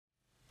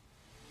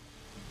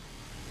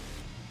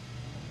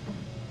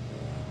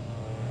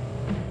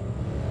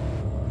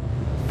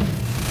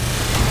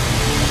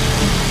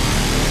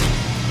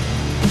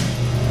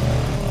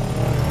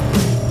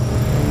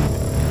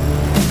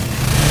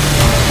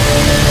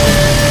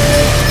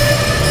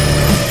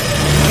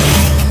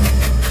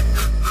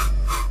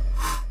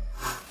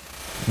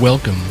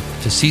Welcome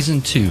to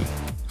Season 2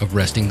 of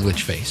Resting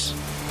Glitchface,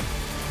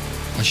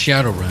 a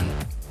Shadowrun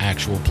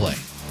actual play.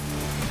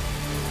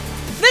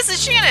 This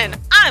is Shannon.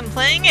 I'm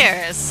playing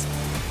Eris.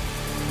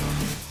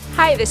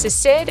 Hi, this is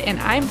Sid,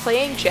 and I'm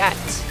playing Jet.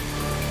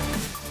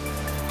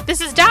 This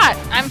is Dot.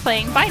 I'm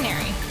playing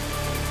Binary.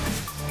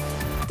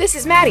 This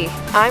is Maddie.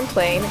 I'm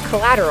playing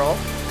Collateral.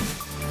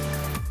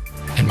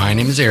 And my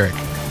name is Eric,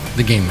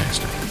 the Game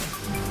Master.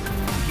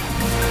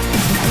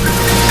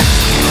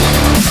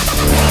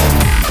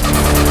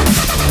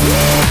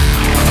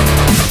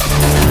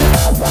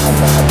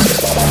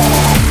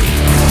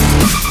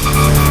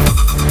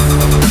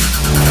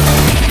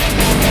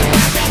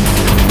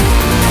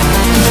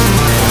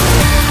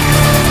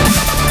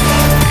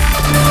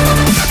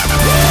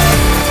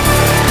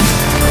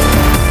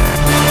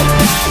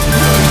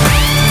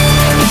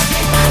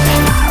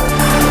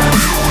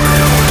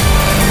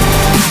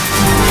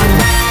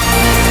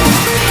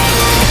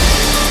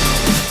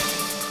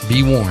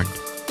 Be warned,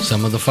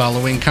 some of the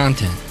following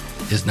content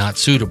is not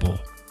suitable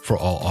for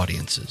all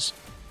audiences.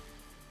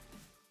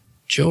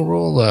 Joe,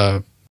 roll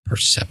a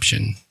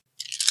perception.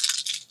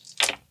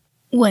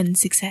 1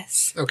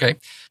 success. Okay.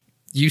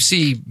 You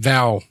see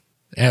Val,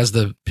 as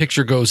the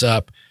picture goes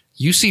up,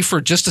 you see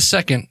for just a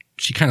second,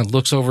 she kind of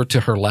looks over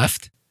to her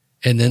left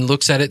and then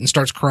looks at it and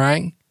starts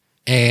crying.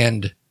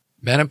 And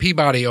Madam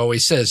Peabody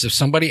always says, if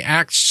somebody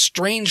acts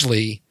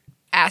strangely...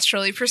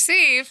 Astrally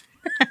perceive.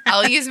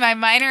 I'll use my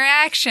minor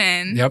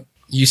action. Yep.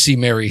 You see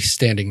Mary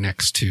standing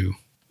next to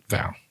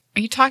Val.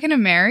 Are you talking to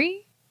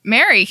Mary?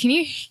 Mary, can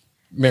you...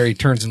 Mary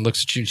turns and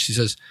looks at you and she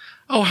says,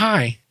 "Oh,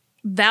 hi."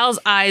 Val's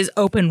eyes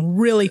open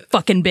really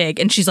fucking big,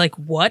 and she's like,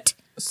 "What?"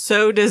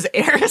 So does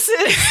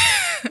Eris's.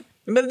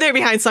 But they're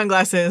behind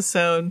sunglasses,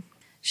 so...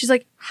 She's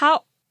like,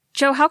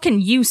 Joe, how can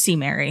you see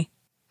Mary?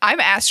 I'm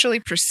astrally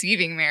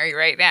perceiving Mary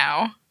right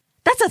now.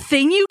 That's a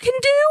thing you can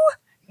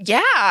do?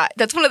 Yeah,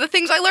 that's one of the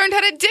things I learned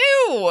how to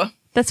do.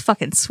 That's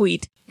fucking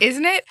sweet.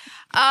 Isn't it?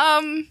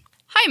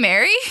 Hi,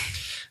 Mary.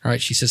 All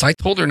right. She says, "I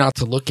told her not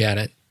to look at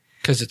it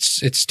because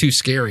it's too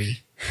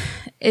scary."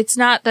 It's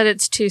not that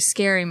it's too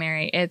scary,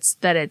 Mary. It's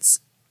that it's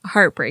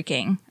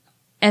heartbreaking.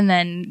 And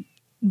then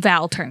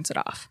Val turns it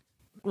off.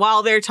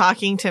 While they're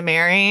talking to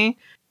Mary,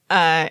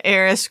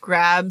 Eris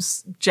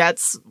grabs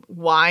Jet's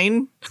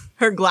wine,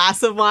 her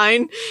glass of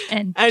wine,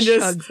 And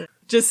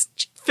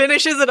just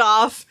finishes it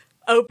off,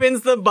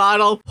 opens the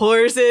bottle,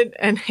 pours it,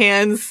 and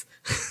hands...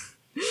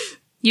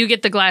 You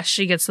get the glass,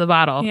 she gets the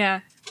bottle.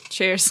 Yeah.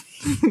 Cheers.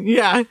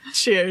 Yeah,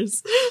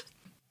 cheers.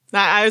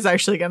 I was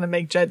actually going to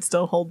make Jet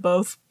still hold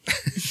both.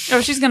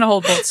 Oh, she's going to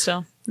hold both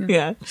still.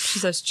 Yeah. She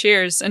says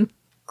cheers and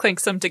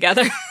clinks them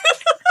together.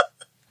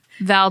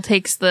 Val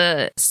takes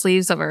the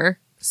sleeves of her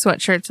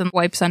sweatshirts and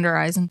wipes under her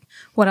eyes. And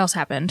what else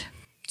happened?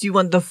 Do you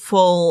want the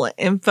full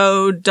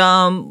info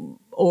dump,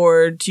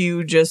 or do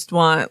you just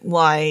want,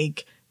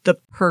 like, the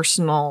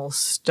personal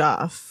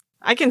stuff?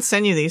 I can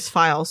send you these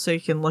files so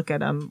you can look at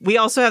them. We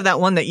also have that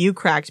one that you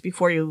cracked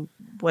before you,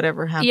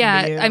 whatever happened to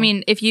you. Yeah, I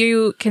mean, if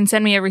you can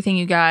send me everything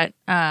you got,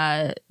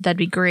 that'd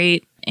be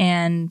great.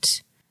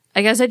 And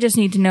I guess I just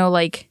need to know,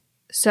 like,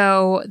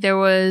 so there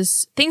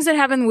was things that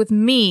happened with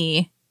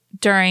me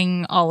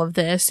during all of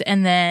this,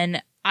 and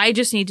then I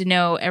just need to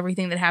know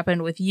everything that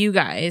happened with you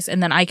guys,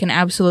 and then I can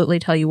absolutely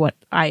tell you what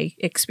I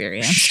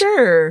experienced.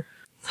 Sure.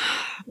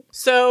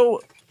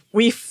 So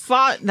we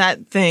fought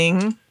that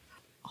thing.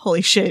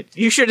 Holy shit.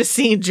 You should have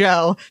seen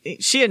Joe.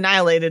 She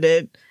annihilated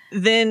it.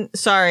 Then,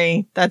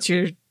 sorry, that's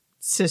your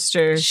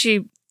sister.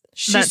 She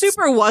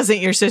super wasn't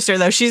your sister,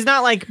 though. She's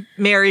not like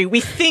Mary. We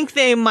think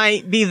they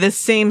might be the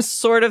same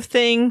sort of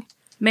thing.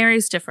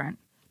 Mary's different.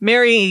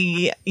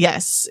 Mary,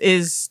 yes,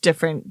 is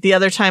different. The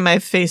other time I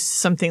faced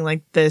something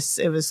like this,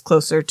 it was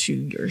closer to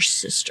your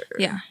sister.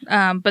 Yeah,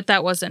 but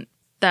that wasn't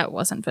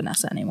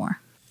Vanessa anymore.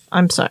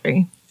 I'm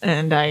sorry.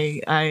 And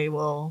I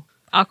will...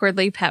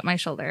 Awkwardly pat my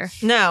shoulder.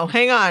 No,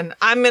 hang on.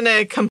 I'm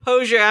gonna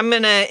compose I'm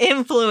gonna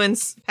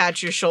influence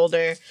pat your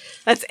shoulder.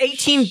 That's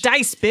 18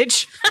 dice,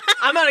 bitch.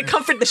 I'm gonna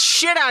comfort the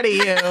shit out of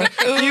you.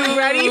 You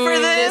ready for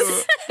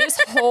this? This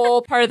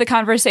whole part of the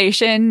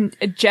conversation,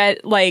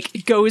 Jet,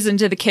 like, goes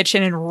into the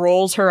kitchen and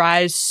rolls her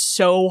eyes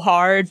so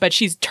hard, but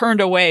she's turned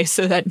away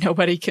so that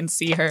nobody can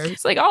see her.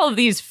 It's like, all of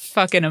these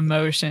fucking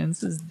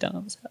emotions. This is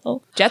dumb as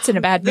hell. Jet's in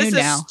a bad mood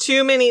now.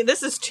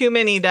 This is too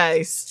many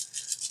dice.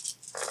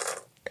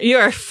 You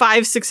are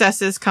 5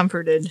 successes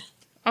comforted.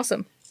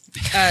 Awesome.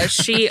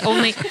 She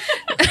only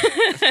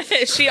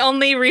she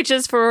only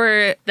reaches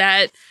for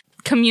that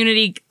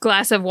community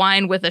glass of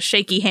wine with a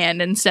shaky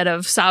hand instead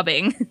of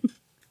sobbing.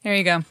 There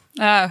you go.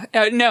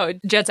 No,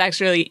 Jet's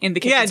actually in the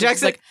kitchen. Yeah, so Jack's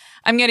she's like,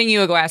 I'm getting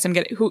you a glass. I'm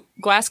getting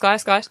glass.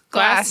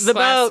 The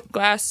boat.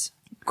 Glass.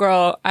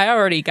 Girl, I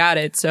already got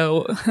it,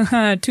 so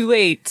too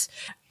late.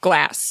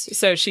 Glass.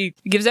 So she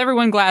gives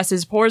everyone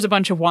glasses, pours a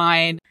bunch of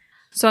wine.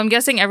 So I'm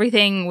guessing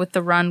everything with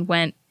the run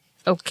went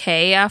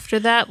okay after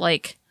that?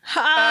 Like,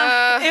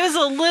 it was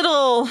a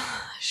little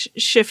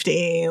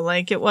shifty.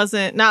 Like, it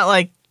wasn't, not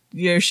like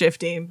you're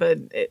shifty, but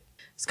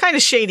It's kind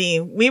of shady.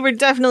 We were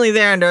definitely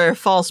there under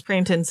false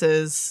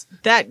pretenses.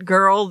 That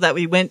girl that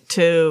we went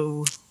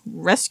to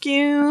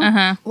rescue,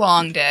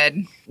 Long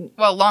dead.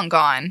 Well, long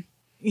gone.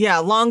 yeah,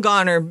 long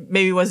gone or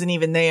maybe wasn't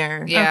even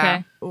there.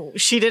 Yeah.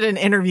 She did an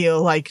interview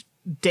like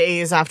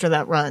days after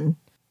that run.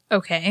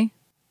 Okay.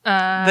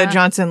 That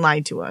Johnson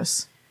lied to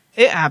us.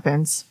 It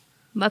happens.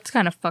 That's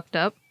kind of fucked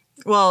up.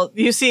 Well,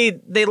 you see,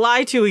 they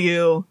lie to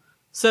you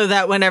so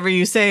that whenever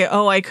you say,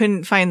 "Oh, I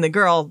couldn't find the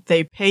girl,"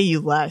 they pay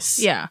you less.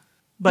 Yeah.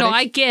 But no, if-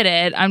 I get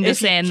it. I'm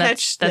just if you saying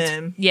catch that's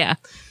them- yeah.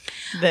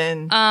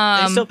 Then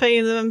they still pay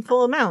you the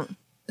full amount.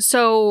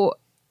 So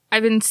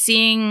I've been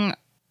seeing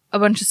a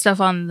bunch of stuff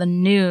on the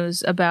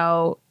news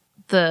about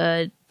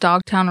the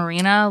Dogtown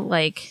Arena.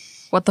 Like,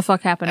 what the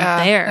fuck happened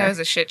there? That was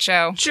a shit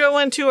show. Joe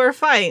went to her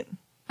fight.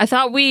 I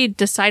thought we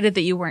decided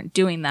that you weren't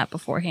doing that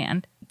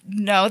beforehand.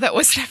 No, that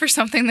was never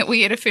something that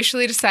we had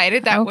officially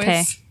decided. That Okay.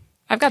 was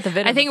I've got the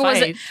video.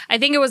 I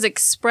think it was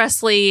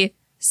expressly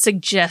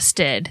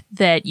suggested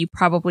that you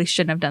probably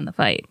shouldn't have done the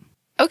fight.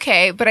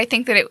 okay, but I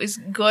think that it was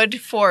good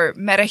for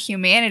meta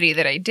humanity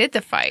that I did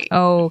the fight.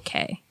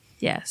 Okay.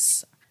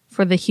 Yes.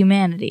 For the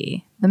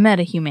humanity, the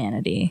meta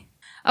humanity.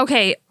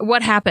 Okay,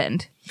 what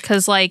happened?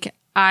 Because like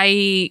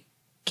I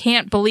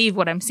can't believe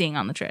what I'm seeing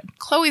on the trip.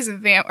 Chloe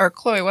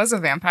was a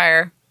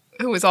vampire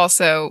who was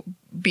also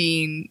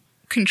being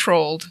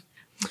controlled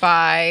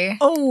by.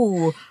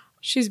 Oh,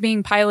 She's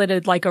being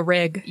piloted like a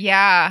rig.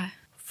 Yeah.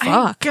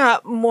 I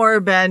got more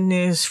bad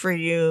news for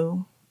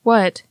you.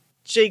 What?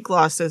 Jake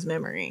lost his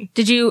memory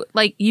Did you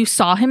you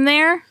saw him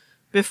there?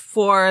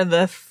 before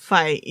the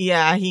fight.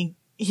 Yeah, he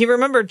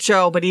remembered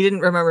Joe, but he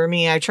didn't remember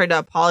me. I tried to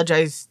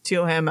apologize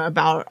to him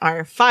about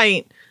our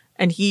fight,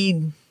 and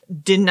he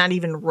did not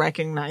even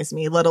recognize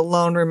me, let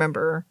alone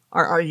remember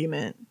our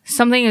argument.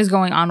 Something is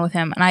going on with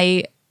him, and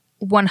I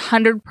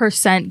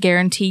 100%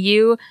 guarantee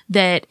you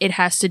that it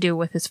has to do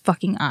with his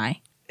fucking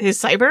eye. His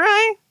cyber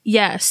eye?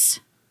 Yes.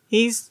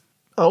 He's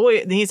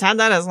had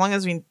that as long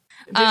as we.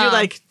 Did you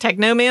like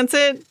technomance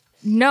it?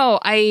 No,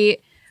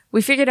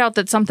 we figured out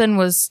that something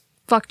was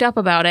fucked up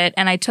about it,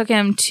 and I took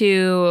him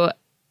to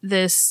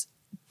this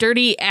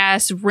dirty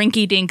ass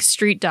rinky dink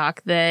street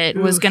doc that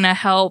was gonna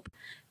help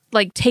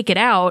take it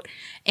out,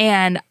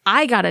 and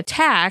I got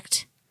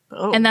attacked.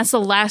 Oh. And that's the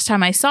last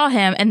time I saw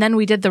him. And then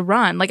we did the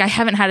run. I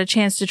haven't had a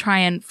chance to try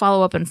and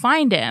follow up and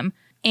find him.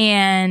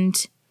 And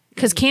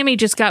because Cammie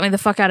just got me the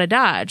fuck out of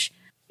Dodge.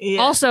 Yeah.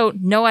 Also,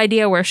 no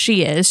idea where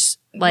she is.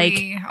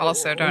 We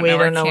also don't we know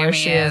don't know where where Cammie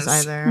she is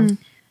either. Hmm.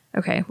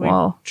 Okay,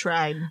 well,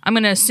 Tried. I'm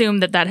going to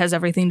assume that has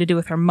everything to do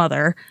with her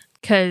mother.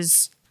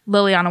 Because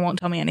Liliana won't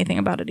tell me anything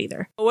about it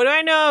either. What do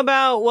I know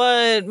about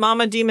what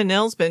Mama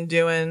Demonil's been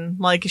doing?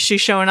 Like, is she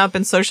showing up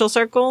in social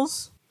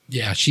circles?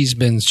 Yeah, she's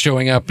been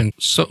showing up in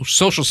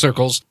social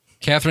circles.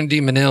 Catherine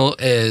D. Manil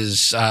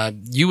is,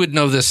 you would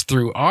know this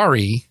through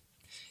Ari.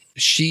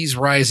 She's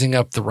rising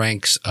up the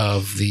ranks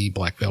of the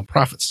Black Veil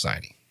Prophet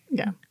Society.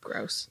 Yeah.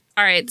 Gross.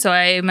 All right, so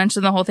I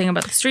mentioned the whole thing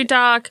about the street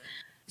doc.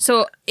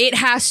 So it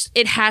has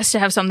to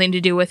have something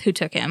to do with who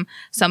took him.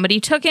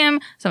 Somebody took him,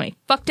 somebody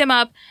fucked him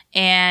up,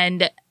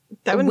 and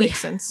That would make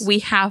sense. We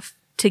have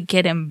to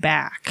get him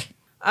back.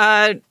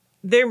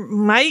 There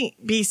might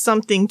be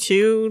something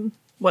to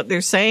what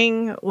they're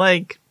saying.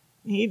 Like,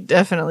 he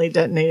definitely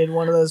detonated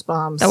one of those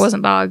bombs. That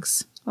wasn't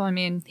Boggs. Well, I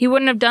mean, He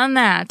wouldn't have done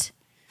that.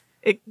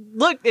 It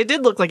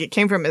did look like it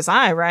came from his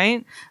eye,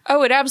 right?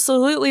 oh, it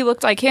absolutely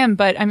looked like him,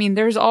 but I mean,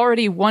 there's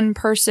already one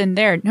person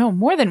there. No,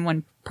 more than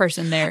one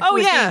person there. Oh, who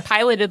was yeah. being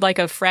piloted like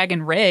a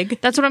fragging rig.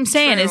 That's what I'm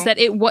saying, True. is that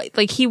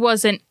he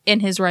wasn't in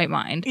his right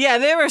mind. Yeah,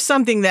 there was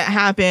something that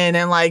happened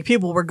and like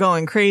people were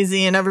going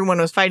crazy and everyone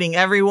was fighting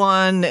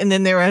everyone. And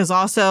then there was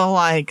also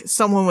like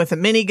someone with a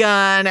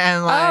minigun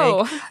and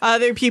like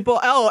other people.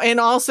 Oh, and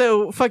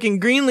also fucking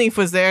Greenleaf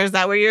was there. Is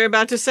that what you're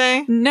about to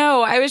say?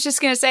 No, I was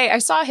just going to say, I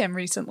saw him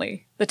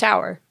recently. The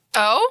tower.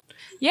 Oh?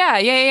 Yeah.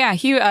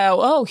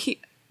 He,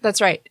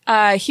 that's right.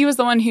 He was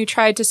the one who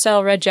tried to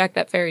sell Red Jack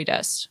that fairy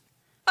dust.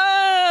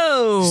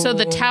 Oh. So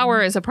the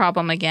tower is a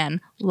problem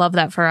again. Love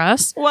that for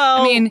us.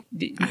 Well, I mean,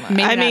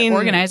 maybe not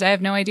organized. I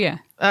have no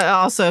idea.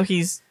 also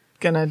he's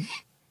gonna.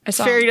 I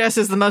saw Fairy dust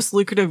is the most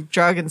lucrative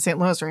drug in St.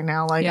 Louis right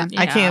now. Like, Yeah.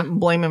 I can't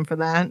blame him for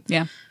that.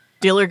 Yeah.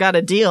 Dealer got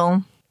a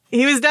deal.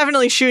 He was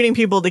definitely shooting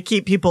people to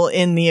keep people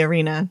in the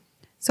arena.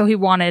 So he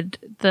wanted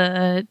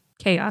the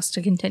chaos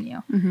to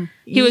continue. Mm-hmm.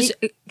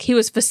 He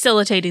was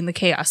facilitating the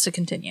chaos to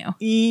continue.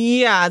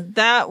 Yeah,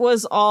 that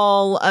was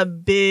all a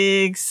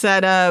big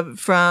setup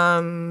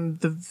from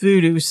the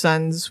Voodoo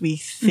Sons, we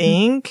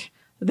think.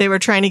 They were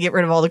trying to get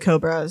rid of all the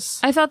Cobras.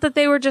 I thought that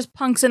they were just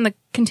punks in the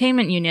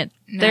containment unit.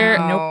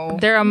 No.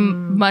 They're a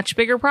much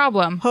bigger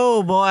problem.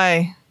 Oh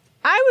boy.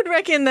 I would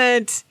reckon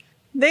that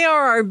they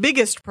are our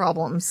biggest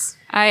problems.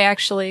 I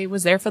actually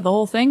was there for the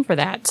whole thing for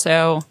that.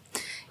 So,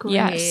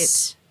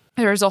 yes.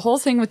 There's a whole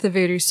thing with the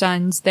Voodoo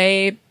Sons.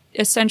 They've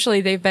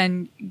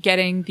been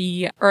getting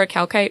the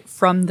Urichalcite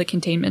from the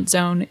containment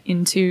zone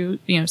into,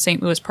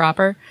 St. Louis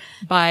proper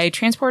by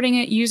transporting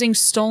it using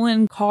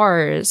stolen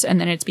cars. And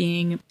then it's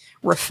being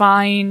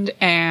refined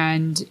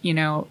and,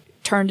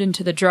 turned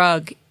into the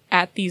drug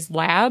at these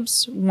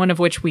labs, one of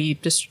which we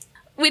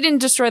didn't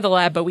destroy the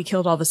lab, but we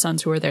killed all the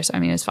sons who were there. So, I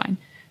mean, it's fine.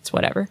 It's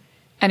whatever.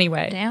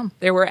 Anyway, Damn.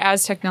 there were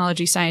as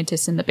technology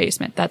scientists in the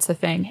basement. That's the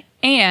thing.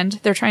 And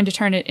they're trying to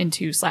turn it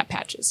into slap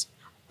patches.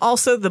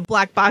 Also, the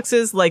black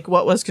boxes, like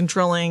what was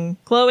controlling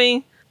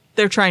Chloe,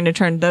 they're trying to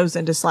turn those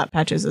into slap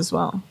patches as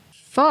well.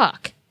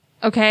 Fuck.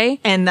 Okay.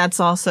 And that's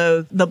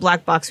also the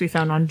black box we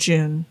found on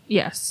June.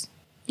 Yes.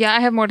 Yeah, I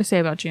have more to say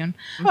about June.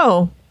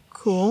 Oh,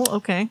 cool.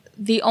 Okay.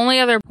 The only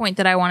other point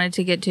that I wanted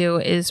to get to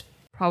is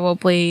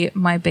probably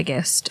my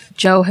biggest.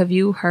 Joe, have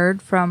you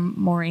heard from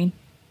Maureen?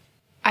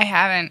 I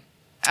haven't.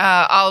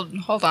 I'll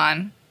hold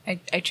on. I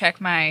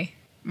check my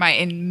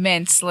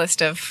immense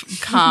list of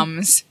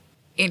comms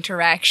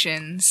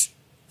interactions.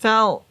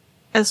 Val,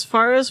 as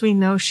far as we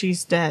know,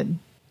 she's dead.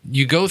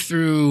 You go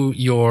through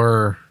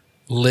your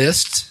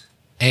list,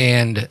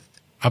 and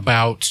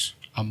about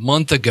a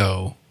month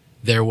ago,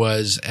 there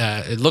was,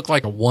 it looked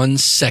like a 1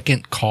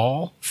 second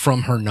call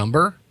from her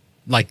number.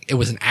 Like it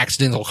was an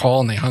accidental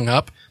call and they hung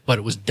up, but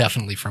it was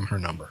definitely from her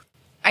number.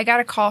 I got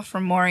a call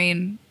from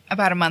Maureen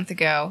about a month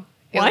ago.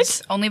 It What?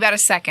 was only about a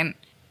second,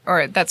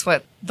 or that's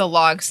what the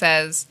log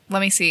says.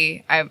 Let me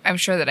see. I'm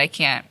sure that I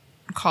can't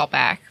call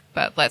back,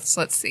 but let's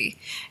see.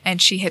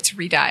 And she hits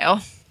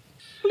redial.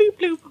 Bloop,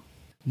 bloop.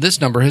 This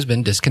number has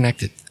been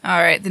disconnected. All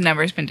right, the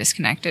number's been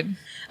disconnected.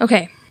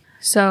 Okay.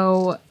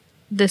 So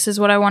this is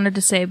what I wanted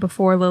to say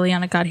before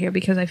Liliana got here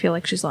because I feel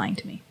like she's lying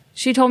to me.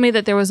 She told me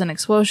that there was an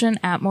explosion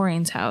at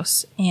Maureen's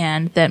house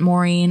and that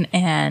Maureen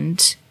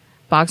and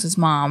Boggs'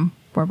 mom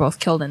were both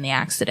killed in the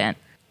accident.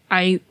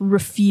 I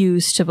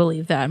refuse to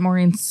believe that.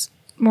 Maureen's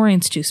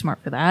too smart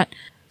for that.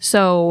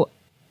 So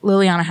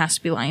Liliana has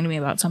to be lying to me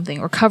about something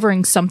or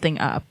covering something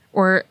up.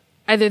 Or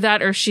either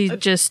that or she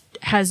just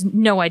has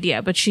no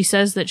idea. But she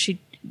says that she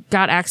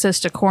got access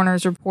to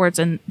coroner's reports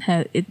and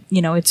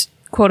it's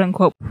quote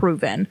unquote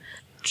proven.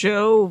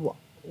 Joe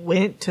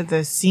went to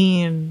the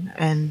scene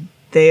and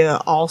they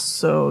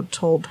also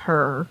told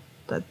her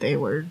that there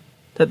were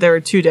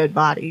 2 dead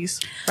bodies,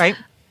 right?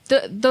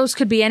 Those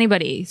could be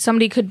anybody.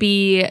 Somebody could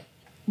be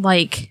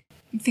like,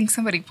 You think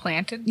somebody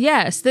planted?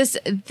 yes, this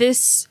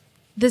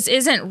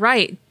isn't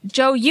right.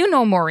 Joe, you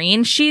know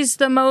Maureen. She's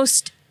the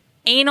most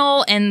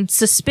anal and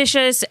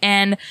suspicious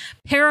and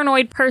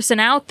paranoid person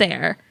out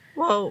there.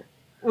 Well,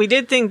 we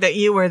did think that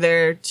you were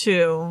there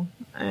too,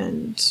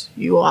 and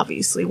you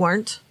obviously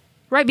weren't.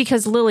 Right,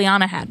 because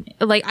Liliana had me.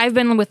 Like, I've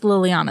been with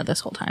Liliana this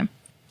whole time.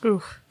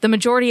 Oof. The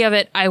majority of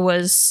it, I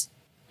was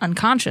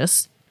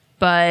unconscious,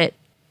 but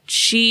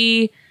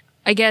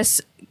I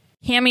guess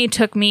Cammy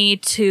took me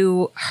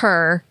to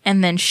her,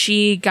 and then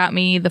she got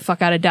me the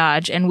fuck out of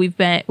Dodge, and we'd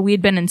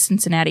been in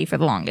Cincinnati for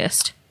the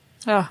longest.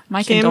 Oh,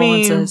 my Cammy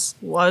condolences.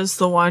 was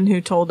the one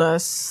who told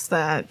us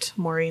that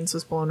Maureen's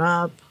was blown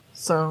up.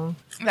 So,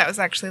 That was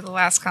actually the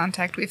last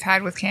contact we've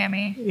had with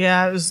Cammy.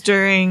 yeah, it was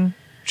during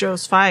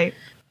Joe's fight.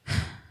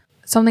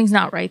 Something's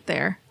not right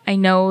there. I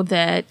know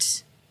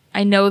that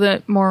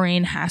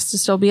Maureen has to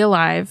still be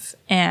alive,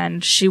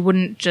 and she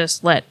wouldn't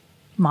just let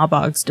Ma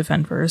Boggs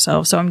defend for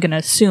herself, so I'm going to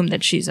assume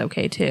that she's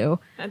okay too.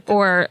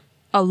 Or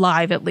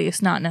alive at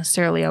least, not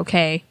necessarily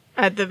okay.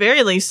 At the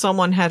very least,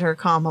 someone had her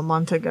calm a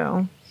month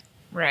ago.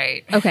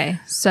 Right. Okay,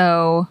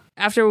 so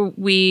after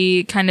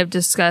we kind of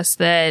discussed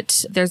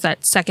that there's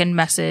that second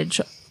message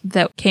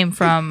that came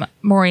from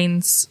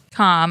Maureen's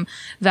comm,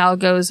 Val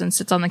goes and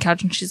sits on the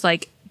couch and she's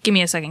like, give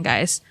me a second,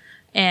 guys.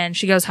 And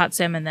she goes hot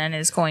sim and then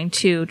is going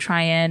to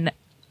try and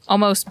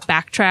almost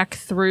backtrack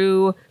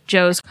through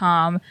Joe's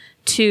comm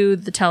to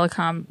the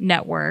telecom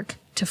network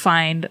to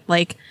find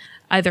like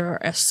either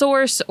a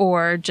source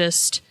or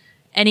just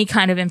any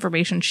kind of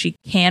information she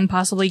can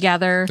possibly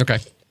gather Okay.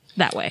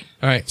 that way.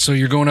 All right. So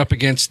you're going up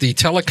against the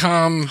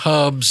telecom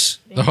hubs,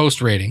 the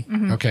host rating.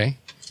 Okay.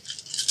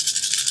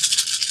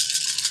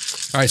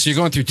 All right. So you're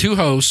going through 2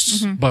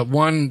 hosts, but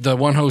the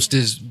one host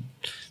is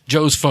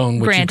Joe's phone,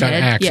 which you've got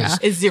Granted, access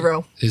Is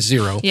 0. is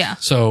 0. Yeah.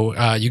 So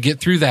you get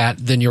through that,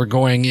 then you're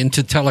going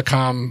into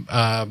telecom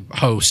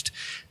host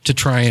to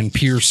try and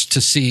pierce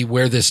to see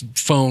where this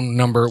phone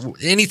number,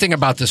 anything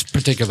about this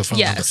particular phone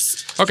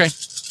Yes. number. Okay.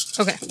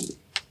 Okay.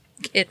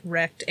 It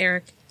wrecked,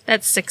 Eric.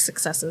 That's 6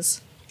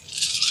 successes.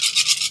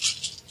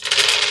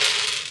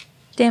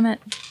 Damn it.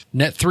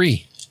 Net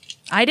 3.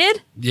 I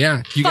did?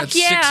 Yeah. You Fuck got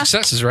yeah. 6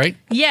 successes, right?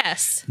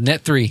 Yes.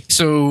 Net 3.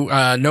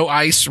 So no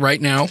ice right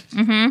now.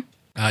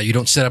 Mm-hmm. You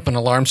don't set up an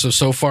alarm,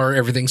 so far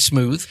everything's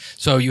smooth.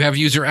 So you have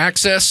user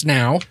access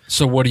now.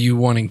 So what are you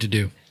wanting to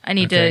do? I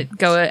need to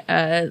go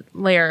a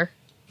layer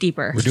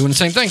deeper. We're doing the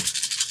same thing.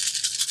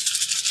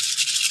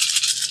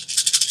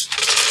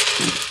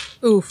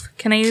 Oof.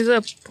 Can I use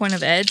a point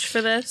of edge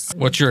for this?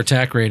 What's your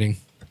attack rating?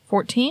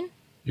 14?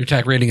 Your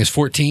attack rating is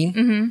 14.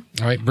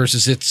 Mm-hmm. All right,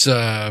 versus its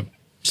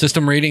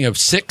system rating of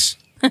 6.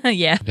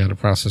 Yeah. Data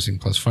processing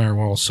plus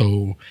firewall,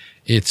 so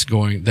that's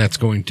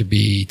going to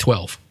be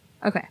 12.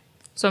 Okay.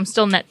 So I'm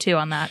still net 2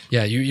 on that.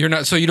 Yeah, you're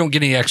not, so you don't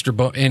get any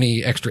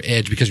extra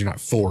edge because you're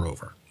not 4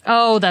 over.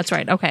 Oh, that's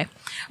right. Okay.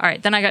 All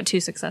right. Then I got 2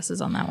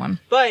 successes on that one.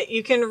 But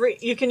you can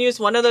you can use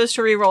one of those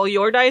to re-roll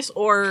your dice,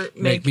 or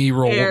Make me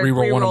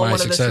re-roll one of my the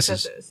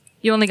successes.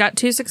 You only got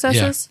 2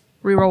 successes?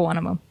 Reroll one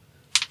of them.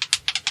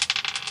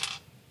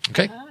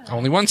 Okay.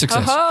 Only 1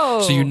 success.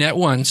 Oh. So you net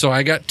 1. So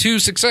I got 2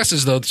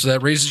 successes, though, so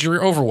that raises your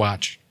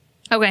Overwatch.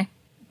 Okay.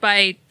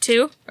 By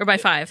 2 or by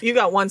 5? You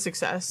got 1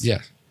 success. Yeah.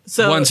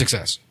 So 1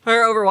 success.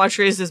 her Overwatch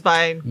raises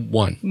by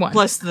 1. 1.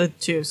 plus the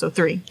 2, so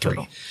 3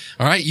 total.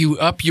 All right. You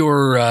up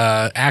your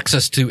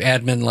access to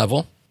admin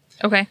level.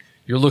 Okay.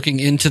 You're looking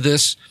into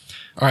this.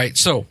 All right.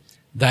 So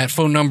that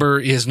phone number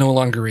is no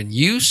longer in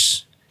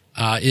use.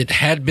 It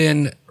had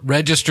been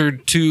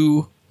registered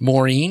to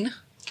Maureen.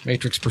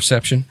 Matrix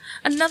Perception.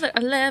 Another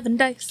 11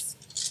 dice.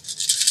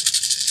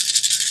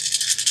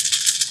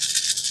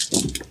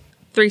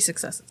 3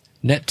 successes.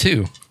 Net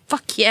 2.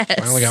 Fuck yes.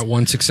 I only got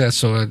 1 success,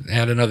 so I'd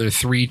add another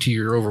 3 to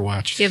your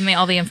Overwatch. Give me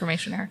all the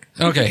information, Eric.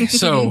 Okay.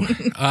 So,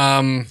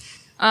 I'm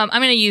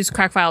going to use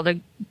Crackfile to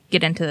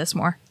get into this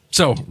more.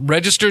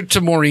 registered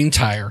to Maureen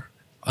Tire.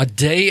 A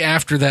day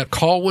after that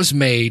call was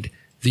made,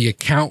 the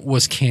account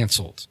was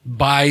canceled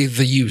by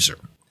the user.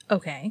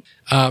 Okay.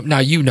 Now,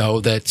 you know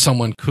that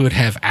someone could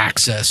have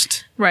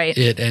accessed Right.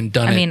 it and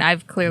done it. I mean,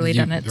 I've clearly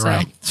done it, so.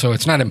 Right. So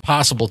it's not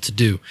impossible to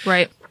do.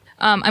 Right.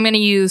 I'm going to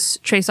use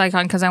Trace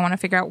Icon because I want to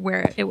figure out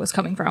where it was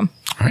coming from.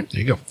 All right,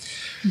 there you go.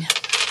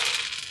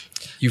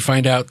 You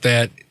find out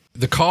that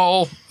the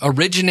call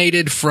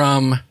originated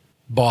from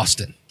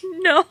Boston.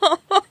 No.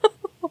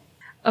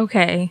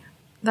 Okay.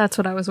 That's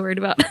what I was worried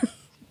about.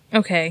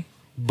 Okay.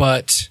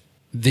 But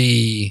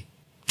the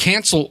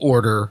cancel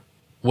order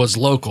was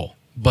local.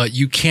 But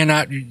you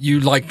cannot, you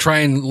like try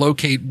and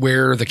locate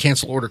where the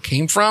cancel order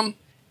came from,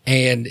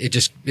 and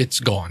it's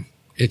gone.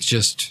 It's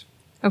just,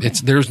 Okay.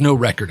 there's no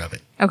record of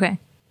it. Okay.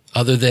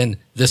 Other than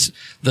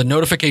the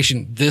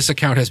notification, this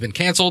account has been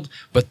canceled,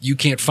 but you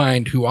can't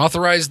find who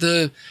authorized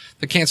the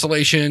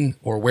cancellation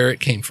or where it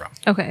came from.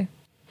 Okay.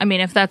 I mean,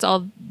 if that's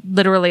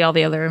literally all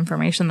the other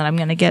information that I'm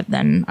going to get,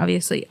 then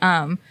obviously,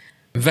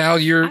 Val,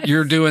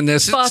 you're doing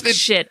this. fuck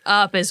shit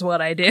up is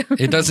what I do.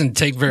 It doesn't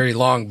take very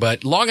long,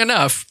 but long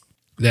enough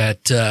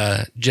that,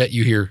 Jet,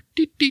 you hear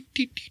deet, deet,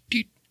 deet, deet,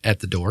 deet at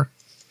the door,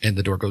 and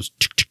the door goes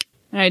tick, tick.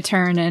 And I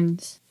turn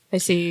and I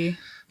see.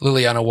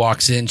 Liliana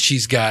walks in.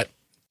 She's got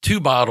 2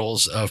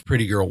 bottles of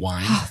Pretty Girl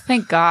wine.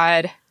 Thank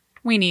God.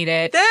 We need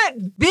it. That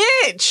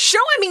bitch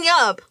showing me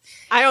up.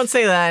 I don't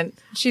say that.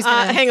 She's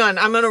gonna, Hang on.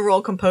 I'm going to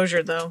roll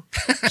composure, though.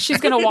 she's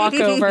gonna walk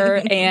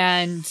over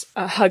and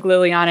hug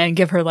Liliana and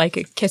give her like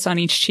a kiss on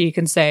each cheek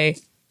and say,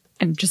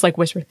 and just like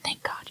whisper,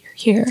 "Thank God you're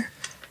here."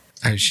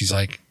 And she's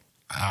like,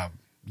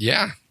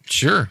 yeah,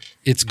 sure.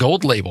 It's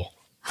Gold Label.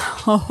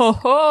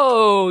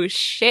 Oh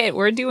shit!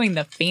 We're doing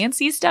the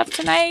fancy stuff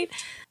tonight.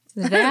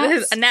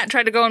 That's A gnat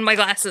tried to go in my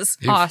glasses.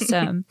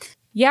 awesome.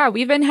 Yeah,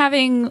 we've been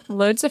having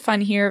loads of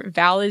fun here.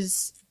 Val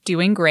is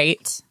doing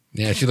great.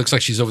 Yeah, she looks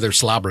like she's over there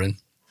slobbering.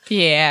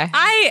 Yeah.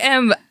 I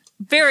am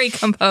very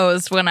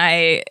composed when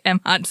I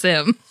am hot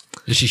sim.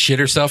 Did she shit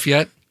herself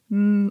yet?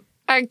 God,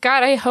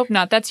 I hope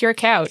not. That's your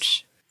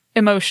couch.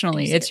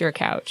 Emotionally, it's your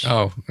couch.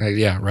 Oh,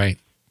 yeah, right.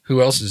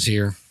 Who else is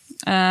here?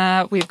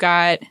 We've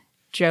got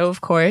Joe,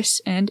 of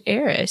course, and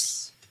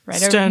Eris.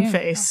 Right over Stone here.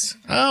 face.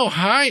 Oh,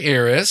 hi,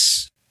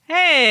 Eris.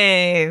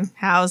 Hey,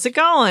 how's it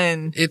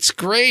going? It's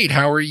great.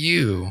 How are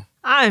you?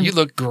 You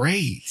look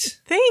great.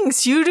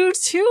 Thanks, you do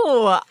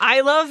too.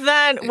 I love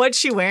that. What's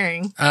she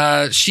wearing?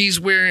 She's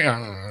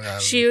wearing.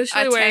 She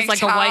usually A wears tank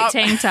like a white top.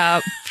 tank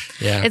top.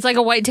 Yeah. It's like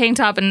a white tank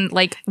top and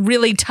like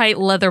really tight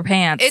leather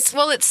pants.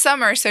 It's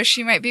summer, so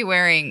she might be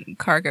wearing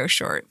cargo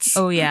shorts.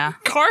 Oh yeah.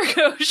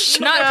 Cargo shorts.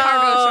 Not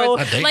cargo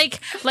shorts. Not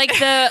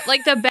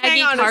Like the baggy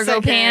Hang on a cargo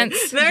second.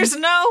 pants. There's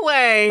no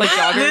way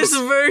this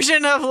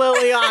version of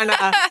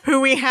Liliana,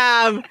 who we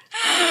have,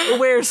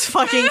 wears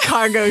fucking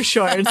cargo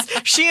shorts.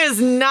 She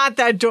is not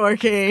that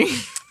dorky.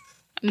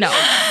 No,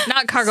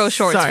 not cargo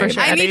shorts Sorry, for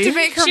sure. I need to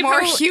make her She more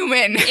probably-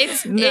 human.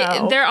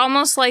 No. They're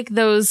almost like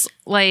those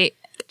like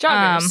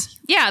Joggers.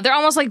 yeah, they're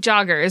almost like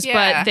joggers,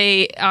 Yeah. but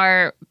they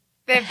are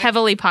They've-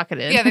 heavily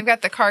pocketed. Yeah, they've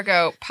got the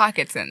cargo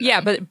pockets in them.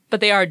 Yeah, but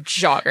they are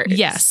joggers.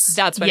 Yes.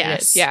 That's what it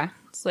Yes. is. Yeah.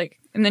 It's like,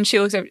 and then she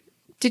looks up.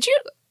 Did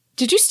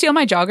you steal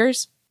my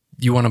joggers?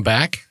 You want them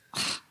back?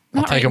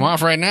 I'll take them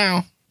off right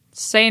now.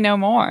 Say no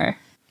more.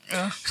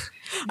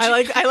 I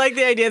like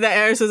the idea that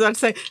Eris was about to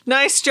say,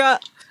 nice job.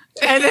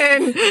 And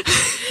then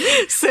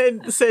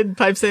Sid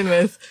pipes in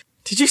with,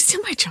 did you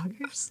steal my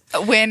joggers?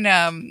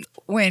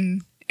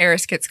 When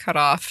Eris gets cut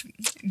off,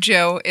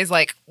 Joe is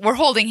like, we're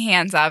holding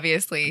hands,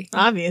 obviously.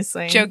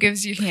 Obviously. Joe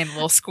gives your hand a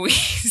little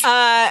squeeze.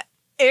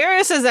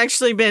 Eris has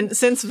actually been,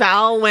 since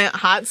Val went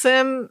hot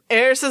sim,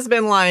 Eris has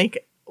been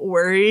like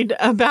worried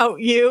about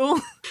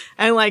you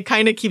and like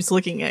kind of keeps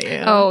looking at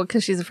you. Oh,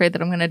 because she's afraid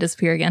that I'm going to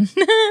disappear again.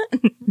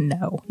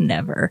 No,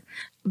 never.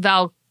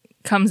 Val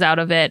comes out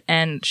of it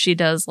and she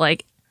does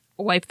like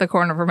wipe the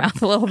corner of her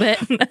mouth a little bit.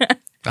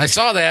 I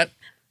saw that.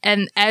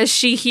 And as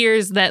she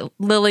hears that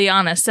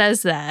Liliana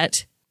says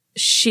that,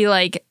 she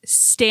like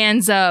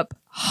stands up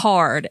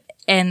hard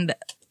and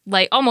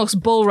like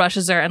almost bull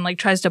rushes her and like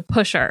tries to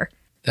push her.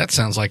 That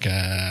sounds like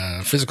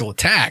a physical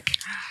attack.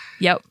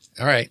 Yep.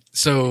 All right.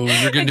 So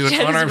you're going to do an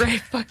Jen is unarmed,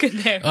 right fucking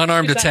there.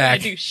 unarmed She's not gonna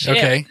attack. do shit.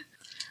 Okay.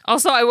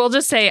 Also, I will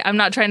just say I'm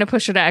not trying to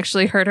push her to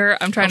actually hurt her.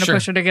 I'm trying to sure.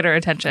 push her to get her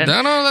attention.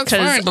 No, that's 'Cause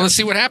fine. But let's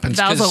see what happens.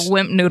 Val's a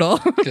wimp noodle.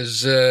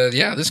 Because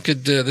this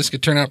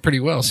could turn out pretty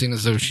well, seeing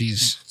as though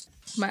she's.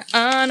 My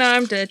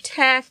unarmed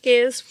attack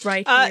is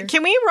right here.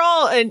 Can we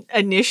roll an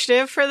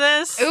initiative for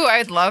this? Ooh,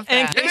 I'd love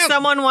In that. case Yeah.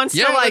 someone wants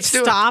Yeah, to like let's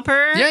do it. stop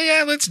her.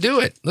 Yeah, let's do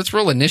it. Let's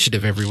roll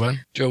initiative,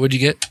 everyone. Joe, what'd you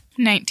get?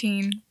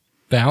 19.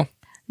 Val,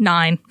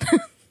 9.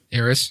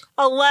 Eris,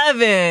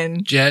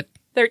 11. Jet.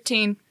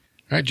 13.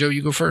 All right, Joe,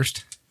 you go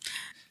first.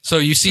 So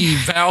you see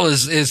Val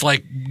is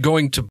like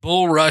going to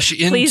bull rush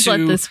into Please let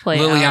this play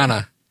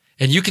Liliana.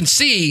 And you can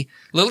see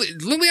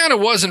Liliana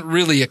wasn't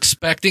really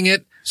expecting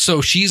it.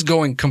 So she's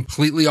going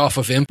completely off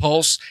of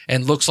impulse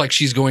and looks like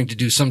she's going to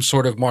do some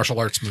sort of martial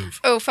arts move.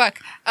 Oh, fuck.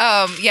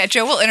 Yeah,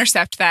 Joe will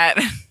intercept that.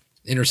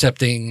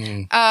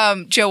 Intercepting.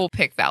 Joe will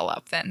pick Val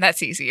up then.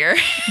 That's easier.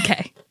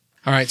 Okay.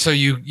 All right. So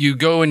you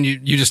go and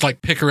you just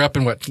like pick her up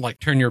and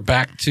turn your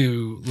back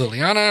to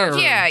Liliana? Or?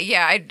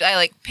 Yeah. I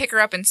like pick her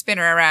up and spin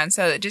her around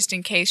so that just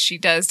in case she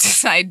does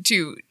decide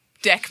to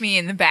deck me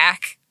in the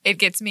back, it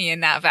gets me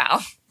and not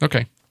Val.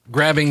 Okay.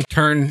 Grabbing,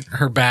 turn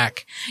her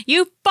back.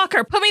 You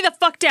fucker. Put me the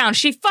fuck down.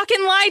 She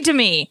fucking lied to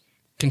me.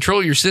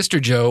 Control your sister,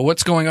 Joe.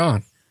 What's going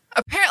on?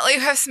 Apparently, you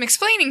have some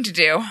explaining to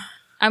do.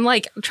 I'm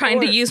like trying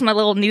to use my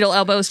little needle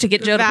elbows to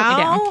get Joe to put me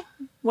down. Val,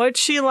 what'd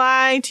she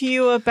lie to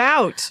you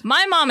about?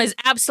 My mom is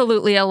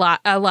absolutely alive.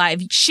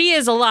 She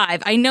is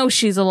alive. I know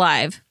she's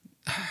alive.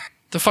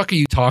 The fuck are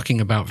you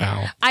talking about,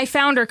 Val? I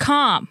found her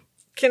calm.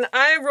 Can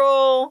I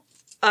roll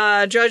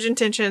judge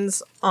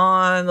intentions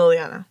on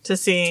Liliana to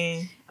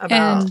see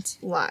about And-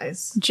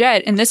 lies?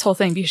 Jet, in this whole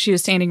thing, because she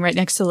was standing right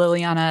next to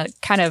Liliana,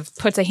 kind of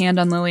puts a hand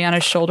on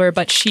Liliana's shoulder,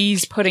 but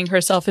she's putting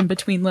herself in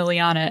between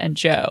Liliana and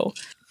Joe.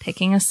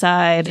 Picking a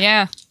side.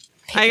 Yeah.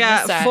 I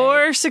got aside.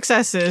 4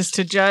 successes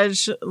to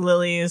judge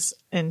Lily's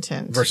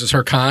intent. Versus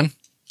her con?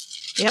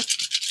 Yep.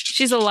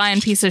 She's a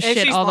lying piece of If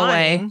shit she's all the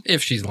way. lying.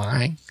 If she's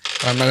lying.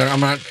 I'm not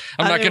going to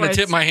Otherwise-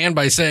 tip my hand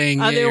by saying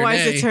yay or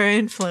Otherwise, nay. it's her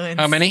influence.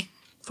 How many?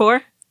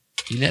 4?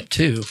 You net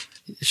 2.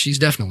 She's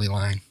definitely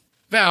lying.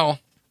 Val,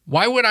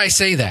 why would I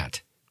say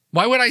that?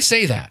 Why would I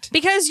say that?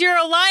 Because you're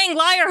a lying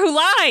liar who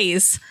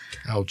lies.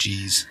 Oh,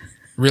 geez.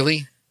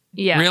 Really?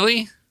 Yeah.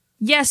 Really?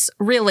 Yes,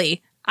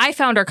 really. I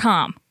found her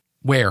calm.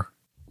 Where?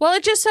 Well,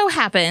 it just so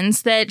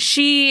happens that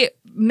she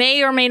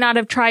may or may not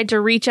have tried to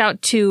reach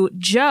out to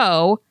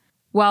Joe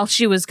while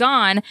she was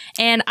gone,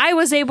 and I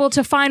was able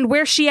to find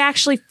where she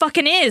actually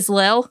fucking is,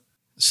 Lil.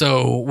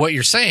 So what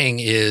you're saying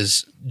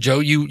is, Joe,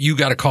 you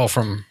got a call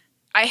from...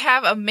 I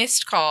have a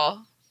missed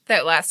call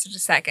that lasted a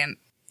second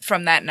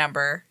from that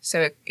number.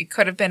 So it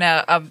could have been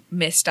a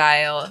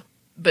misdial,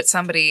 but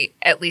somebody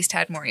at least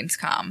had Maureen's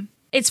comm.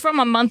 It's from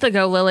a month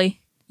ago, Lily.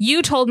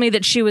 You told me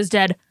that she was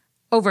dead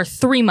over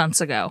 3 months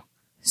ago.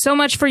 So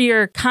much for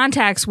your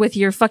contacts with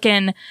your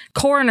fucking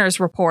coroner's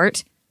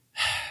report.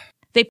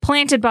 They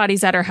planted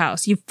bodies at her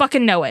house. You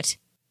fucking know it.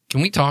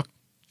 Can we talk?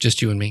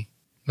 Just you and me?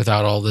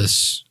 Without all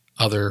this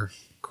other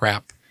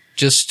crap?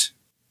 Just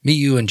me,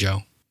 you, and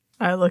Joe.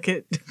 I look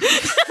at.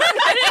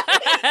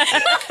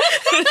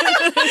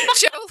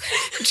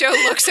 Joe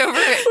looks over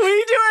it.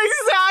 We do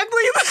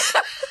exactly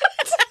that.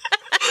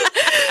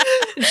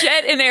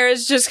 Jet and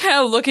Eris just kind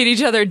of look at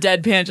each other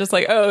deadpan, just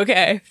like, oh,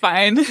 okay,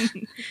 fine.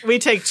 We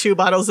take 2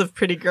 bottles of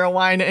Pretty Girl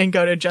wine and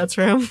go to Jet's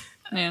room.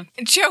 Yeah.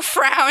 Joe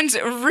frowns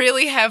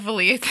really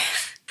heavily.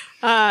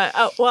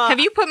 Well, Have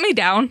you put me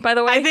down, by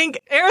the way? I think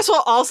Eris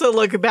will also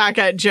look back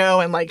at Joe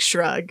and like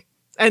shrug,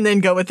 and then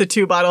go with the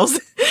 2 bottles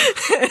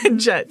and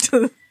Jet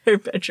to their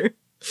bedroom.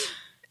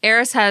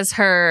 Eris has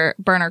her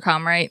burner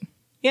comm, right?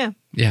 Yeah,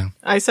 Yeah.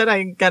 I said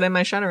I got in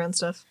my Shadowrun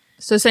stuff.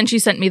 So since you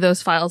sent me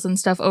those files and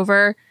stuff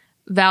over,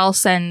 Val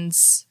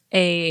sends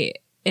a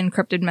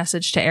encrypted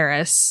message to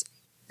Eris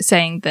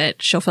saying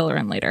that she'll fill her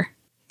in later.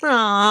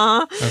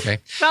 Aww, Okay.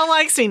 Val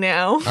likes me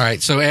now. All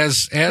right. So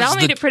as Val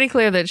made the, it pretty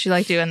clear that she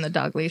liked you in the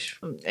dog leash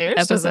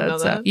Eris doesn't know episode,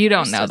 so that. you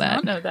don't know Does that.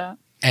 not know that.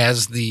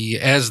 as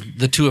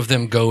the 2 of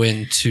them go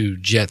into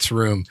Jet's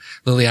room,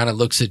 Liliana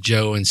looks at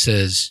Joe and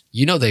says,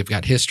 "You know they've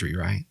got history,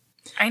 right?"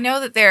 I know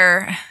that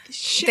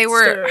they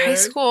were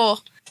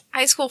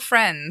high school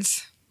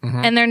friends.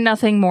 And they're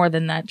nothing more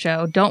than that,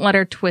 Joe. Don't let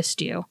her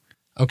twist you.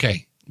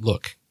 Okay,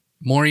 look,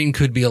 Maureen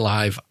could be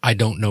alive. I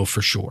don't know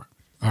for sure.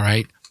 All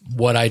right.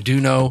 What I do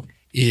know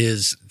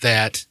is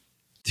that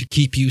to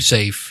keep you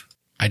safe,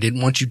 I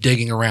didn't want you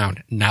digging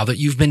around. Now that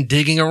you've been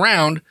digging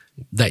around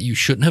that you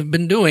shouldn't have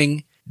been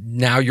doing,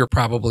 now you're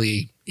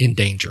probably in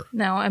danger.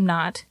 No, I'm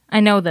not.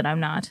 I know that I'm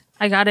not.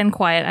 I got in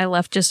quiet. I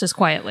left just as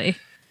quietly.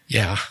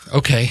 Yeah.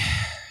 Okay.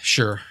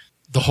 Sure.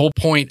 The whole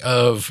point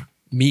of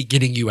me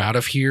getting you out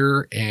of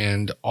here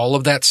and all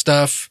of that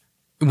stuff,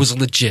 it was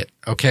legit.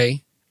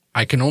 Okay.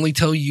 I can only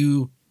tell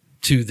you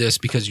to this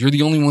because you're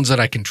the only ones that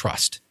I can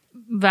trust.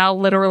 Val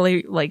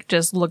literally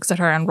just looks at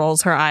her and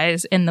rolls her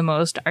eyes in the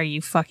most "are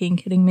you fucking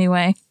kidding me"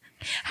 way.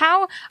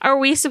 How are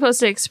we supposed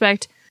to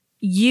expect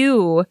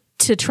you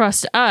to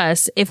trust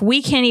us if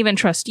we can't even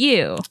trust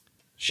you?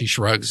 She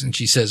shrugs and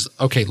she says,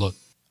 okay, look,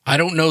 I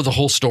don't know the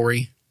whole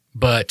story,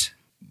 but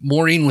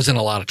Maureen was in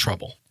a lot of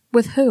trouble.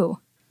 With who?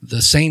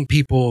 The same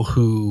people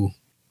who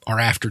are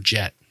after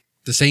Jet.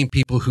 The same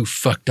people who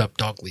fucked up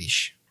Dog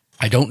Leash.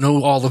 I don't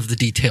know all of the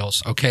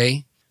details,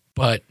 okay?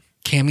 But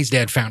Cammie's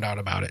dad found out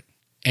about it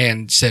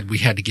and said we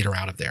had to get her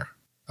out of there.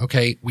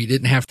 Okay? We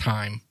didn't have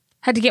time.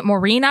 Had to get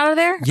Maureen out of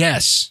there?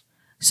 Yes.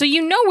 So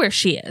you know where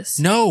she is.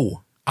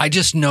 No. I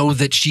just know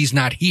that she's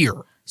not here.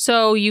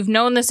 So you've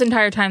known this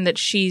entire time that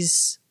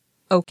she's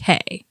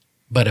okay.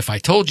 But if I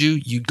told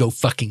you, you'd go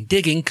fucking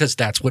digging because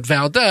that's what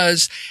Val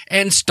does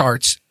and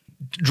starts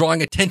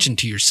drawing attention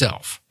to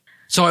yourself.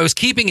 So I was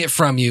keeping it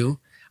from you.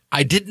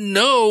 I didn't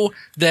know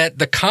that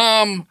the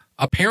comm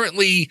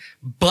apparently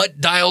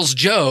butt dials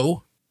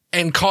Joe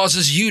and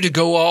causes you to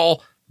go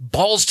all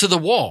balls to the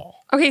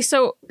wall. Okay,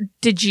 so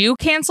did you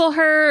cancel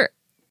her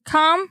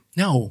comm?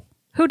 No.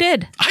 Who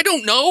did? I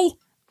don't know.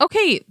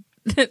 Okay,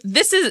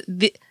 these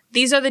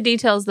are the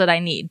details that I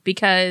need,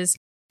 because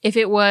if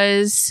it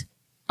was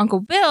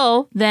Uncle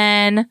Bill,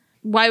 then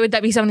why would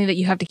that be something that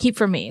you have to keep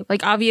from me?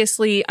 Like,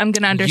 obviously, I'm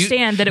going to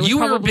understand that it was you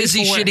probably were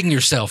busy shitting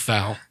yourself,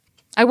 Val.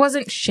 I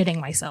wasn't shitting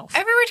myself.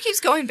 Everyone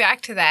keeps going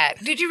back to that.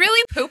 Did you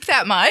really poop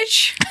that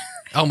much?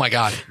 Oh my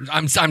God.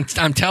 I'm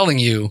telling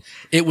you,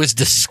 it was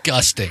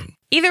disgusting.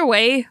 Either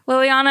way,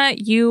 Liliana,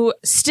 you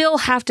still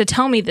have to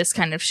tell me this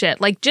kind of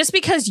shit. Like, just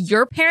because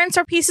your parents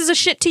are pieces of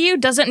shit to you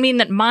doesn't mean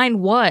that mine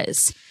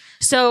was.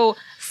 So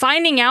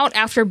finding out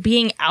after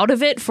being out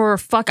of it for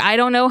I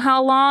don't know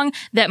how long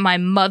that my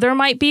mother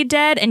might be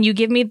dead and you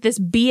give me this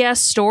BS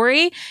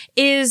story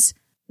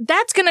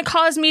that's going to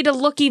cause me to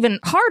look even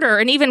harder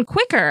and even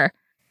quicker.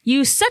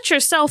 You set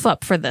yourself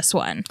up for this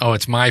one. Oh,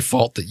 it's my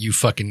fault that you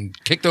fucking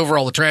kicked over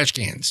all the trash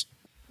cans.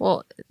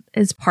 Well,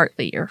 it's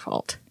partly your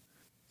fault.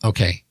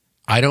 Okay.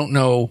 I don't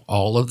know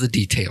all of the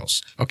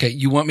details. Okay.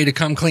 You want me to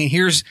come clean?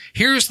 Here's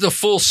the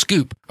full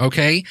scoop.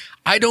 Okay.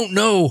 I don't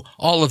know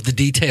all of the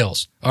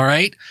details. All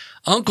right.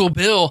 Uncle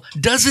Bill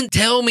doesn't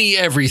tell me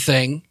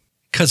everything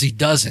because he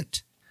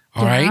doesn't.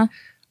 All right.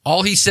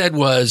 All he said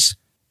was,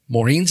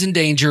 Maureen's in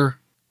danger.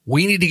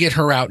 We need to get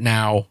her out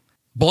now.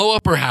 Blow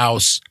up her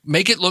house.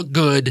 Make it look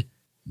good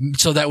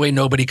so that way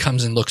nobody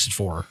comes and looks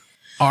for her.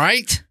 All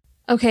right?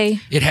 Okay.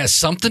 It has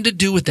something to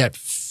do with that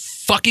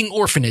fucking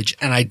orphanage,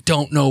 and I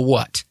don't know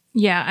what.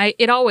 Yeah,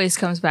 it always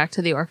comes back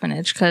to the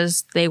orphanage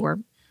because they were...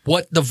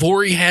 What the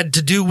Vori had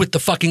to do with the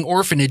fucking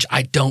orphanage,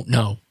 I don't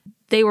know.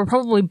 They were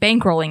probably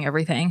bankrolling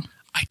everything.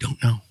 I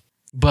don't know.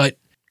 But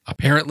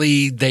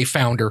apparently they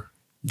found her.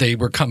 They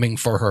were coming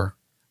for her,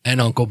 and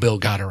Uncle Bill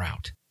got her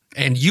out.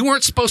 And you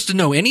weren't supposed to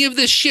know any of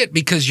this shit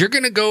because you're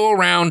going to go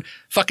around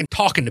fucking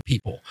talking to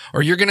people,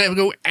 or you're going to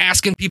go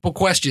asking people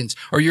questions,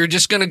 or you're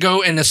just going to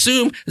go and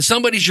assume that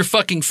somebody's your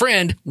fucking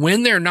friend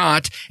when they're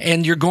not,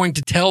 and you're going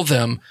to tell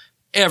them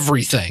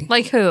everything.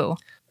 Like who?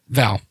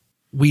 Val,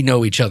 we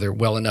know each other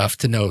well enough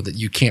to know that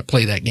you can't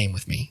play that game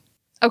with me.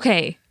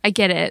 Okay, I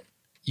get it.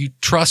 You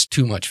trust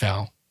too much,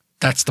 Val.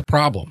 That's the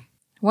problem.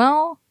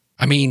 Well...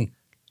 I mean,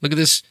 look at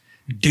this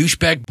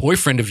douchebag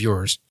boyfriend of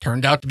yours.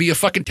 Turned out to be a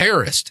fucking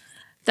terrorist.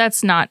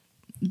 That's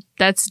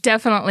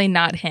definitely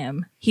not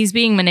him. He's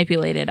being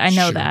manipulated. I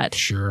know that.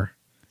 Sure.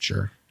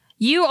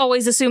 You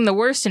always assume the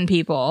worst in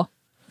people.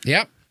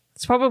 Yep.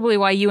 It's probably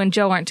why you and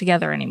Joe aren't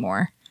together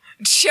anymore.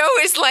 Joe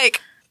is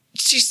like,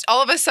 she's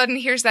all of a sudden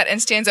hears that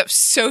and stands up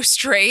so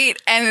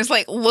straight and is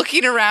like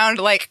looking around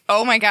like,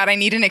 oh my God, I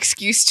need an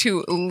excuse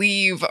to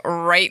leave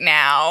right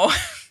now.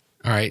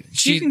 All right.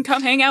 You can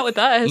come hang out with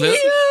us.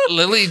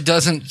 Lily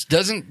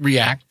doesn't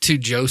react to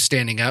Joe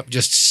standing up,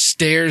 just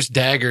stares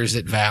daggers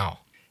at Val.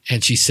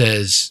 And she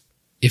says,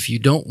 if you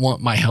don't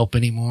want my help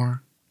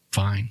anymore,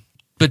 fine.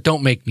 But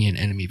don't make me an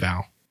enemy,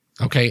 Val.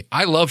 Okay?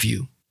 I love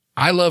you.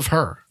 I love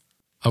her.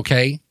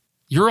 Okay?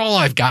 You're all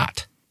I've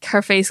got.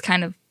 Her face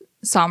kind of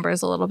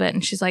sombers a little bit,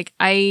 and she's like,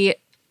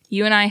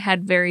 you and I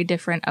had very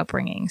different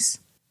upbringings.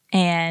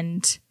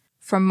 And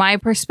from my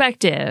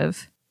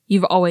perspective,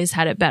 you've always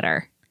had it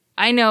better.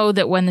 I know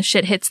that when the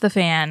shit hits the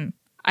fan,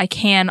 I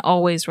can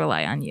always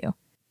rely on you.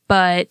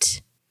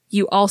 But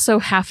you also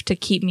have to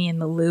keep me in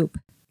the loop.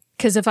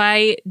 Because if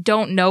I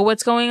don't know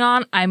what's going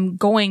on, I'm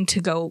going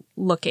to go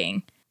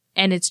looking.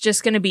 And it's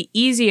just going to be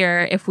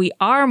easier if we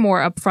are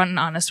more upfront and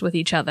honest with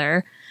each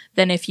other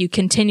than if you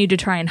continue to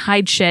try and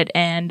hide shit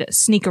and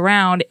sneak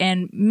around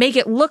and make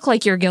it look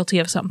like you're guilty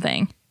of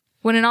something.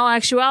 When in all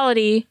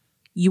actuality,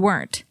 you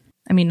weren't.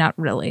 I mean, not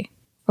really.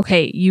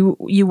 Okay, you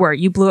were.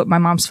 You blew up my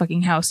mom's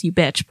fucking house, you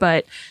bitch,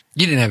 but...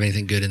 You didn't have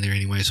anything good in there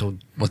anyway, so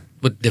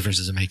what difference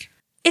does it make?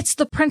 It's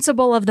the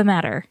principle of the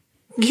matter.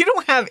 You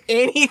don't have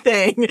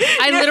anything.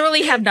 I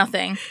literally have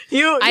nothing.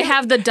 I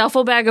have the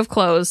duffel bag of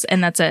clothes,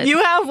 and that's it.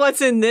 You have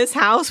what's in this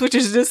house, which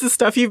is just the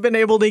stuff you've been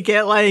able to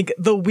get like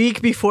the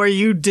week before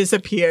you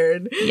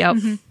disappeared. Yep.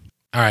 Mm-hmm.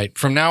 All right,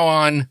 from now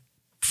on,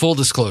 full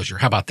disclosure.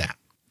 How about that?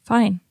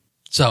 Fine.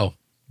 So,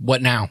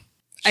 what now?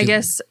 I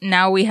guess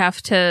now we have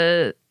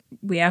to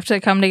we have to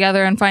come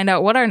together and find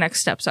out what our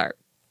next steps are.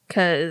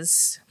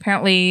 Because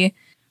apparently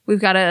we've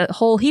got a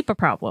whole heap of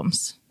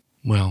problems.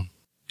 Well,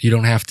 you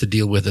don't have to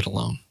deal with it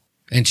alone.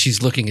 And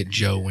she's looking at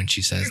Joe when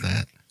she says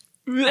that.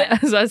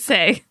 As I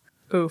say.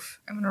 Oof.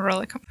 I'm gonna roll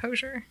a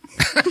composure.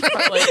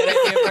 Probably a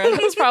good idea, bro.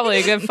 That's probably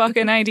a good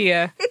fucking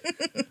idea.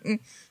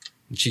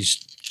 She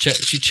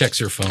checks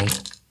her phone.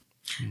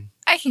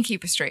 I can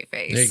keep a straight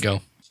face. There you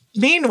go.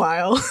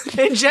 Meanwhile,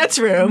 in Jet's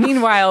room.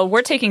 Meanwhile,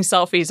 we're taking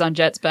selfies on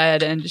Jet's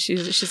bed, and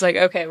she's like,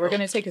 "Okay, we're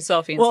gonna take a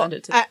selfie and Well, send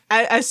it to."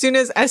 as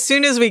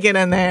soon as we get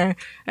in there,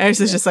 Iris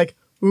is just like,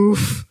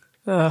 oof.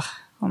 Ugh.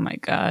 Oh my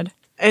god.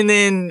 And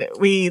then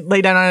we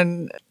lay down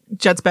on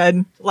Jet's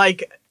bed,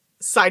 like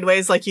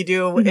sideways, like you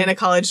do in a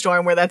college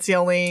dorm where that's the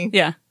only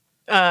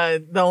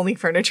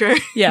furniture.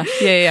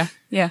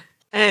 Yeah.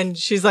 And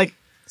she's like,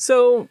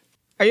 "So,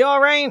 are you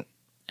all right?"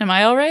 Am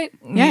I all right?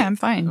 Yeah, I'm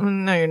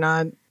fine. No, you're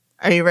not.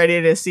 Are you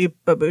ready to see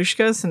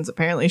Babushka since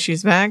apparently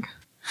she's back?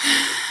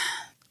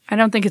 I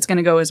don't think it's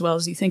gonna go as well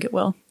as you think it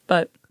will,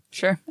 but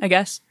sure, I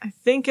guess. I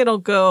think it'll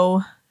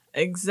go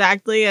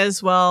exactly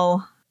as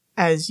well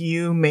as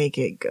you make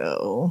it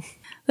go.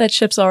 That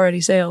ship's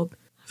already sailed.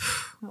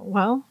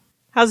 Well,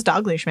 how's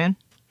Dogleash, man?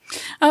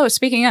 Oh,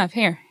 speaking of,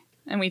 here.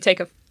 And we take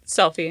a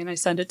selfie and I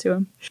send it to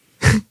him.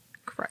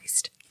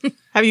 Christ.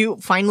 Have you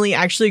finally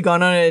actually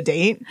gone on a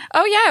date?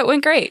 Oh yeah, it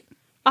went great.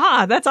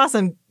 Ah, that's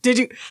awesome.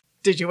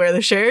 Did you wear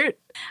the shirt?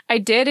 I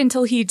did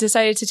until he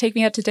decided to take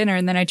me out to dinner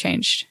and then I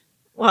changed.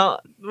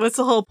 Well, what's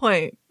the whole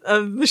point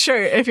of the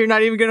shirt if you're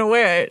not even going to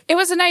wear it? It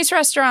was a nice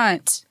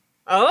restaurant.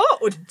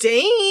 Oh,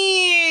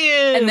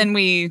 damn. And then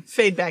we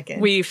fade back in.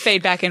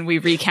 we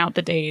recount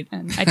the date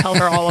and I tell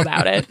her all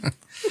about it.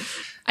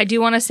 I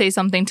do want to say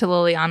something to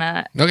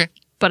Liliana, Okay.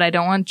 but I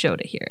don't want Joe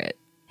to hear it.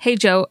 Hey,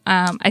 Joe,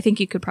 I think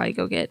you could probably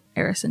go get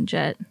Eris and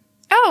Jet.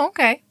 Oh,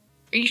 okay.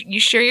 Are you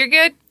sure you're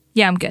good?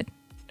 Yeah, I'm good.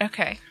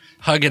 Okay.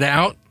 Hug it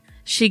out.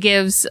 She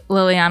gives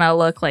Liliana a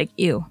look like,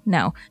 ew,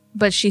 no.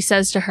 But she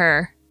says to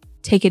her,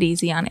 take it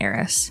easy on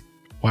Eris.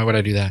 Why would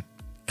I do that?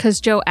 Because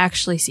Joe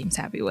actually seems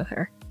happy with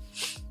her.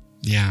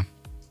 Yeah.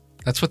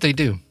 That's what they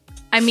do.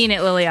 I mean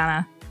it,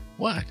 Liliana.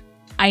 What?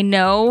 I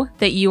know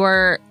that you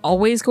are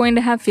always going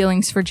to have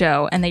feelings for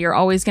Joe and that you're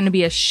always going to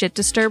be a shit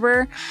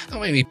disturber,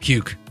 Don't make me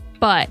puke.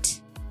 but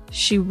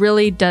she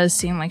really does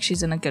seem like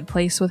she's in a good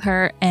place with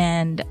her.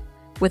 And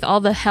with all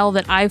the hell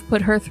that I've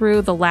put her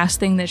through, the last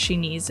thing that she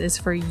needs is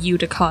for you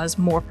to cause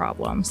more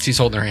problems. She's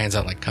holding her hands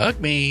out like, hug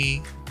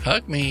me.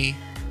 Hug me.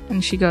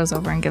 And she goes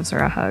over and gives her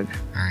a hug.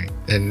 All right.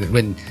 And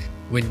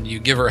when you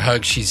give her a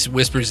hug, she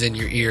whispers in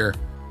your ear,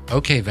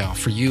 okay, Val,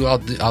 for you,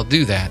 I'll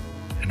do that.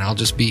 And I'll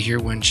just be here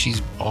when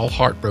she's all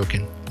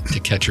heartbroken to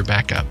catch her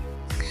back up.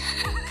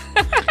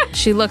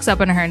 She looks up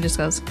at her and just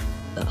goes,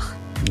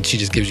 And she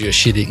just gives you a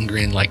shit-eating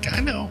grin like, I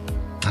know.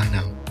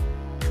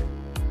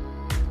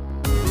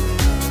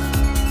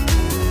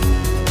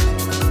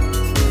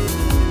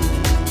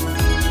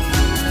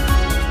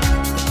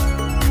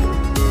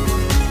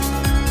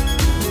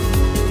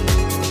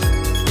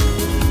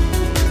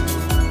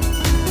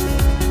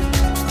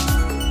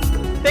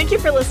 Thank you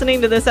for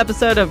listening to this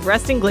episode of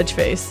Resting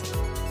Glitchface.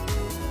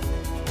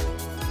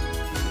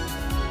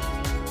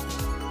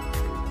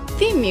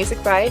 Theme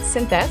music by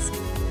Synthesk.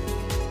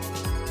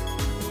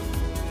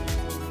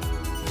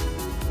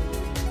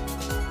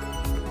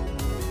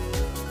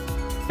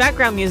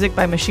 Background music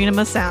by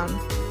Machinima Sound.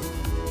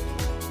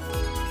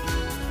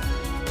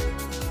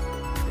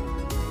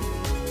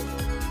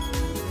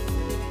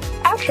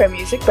 Outro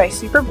music by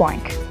Super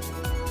Boink.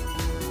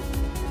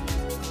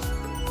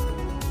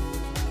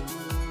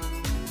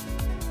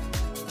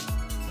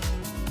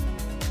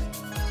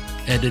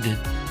 Edited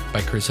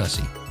by Chris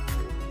Hussey.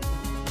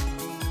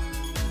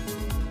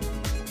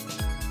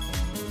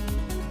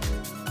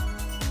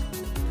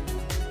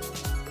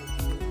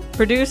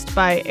 Produced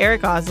by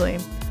Eric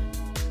Osley.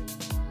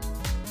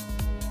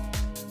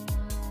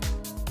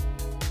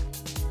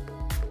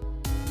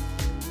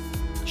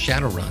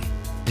 Shadowrun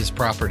is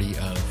property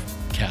of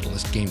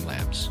Catalyst Game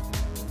Labs.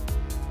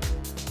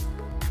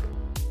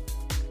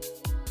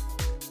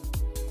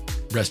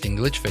 Resting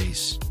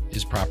Glitchface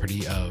is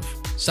property of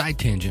Side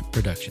Tangent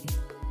Production.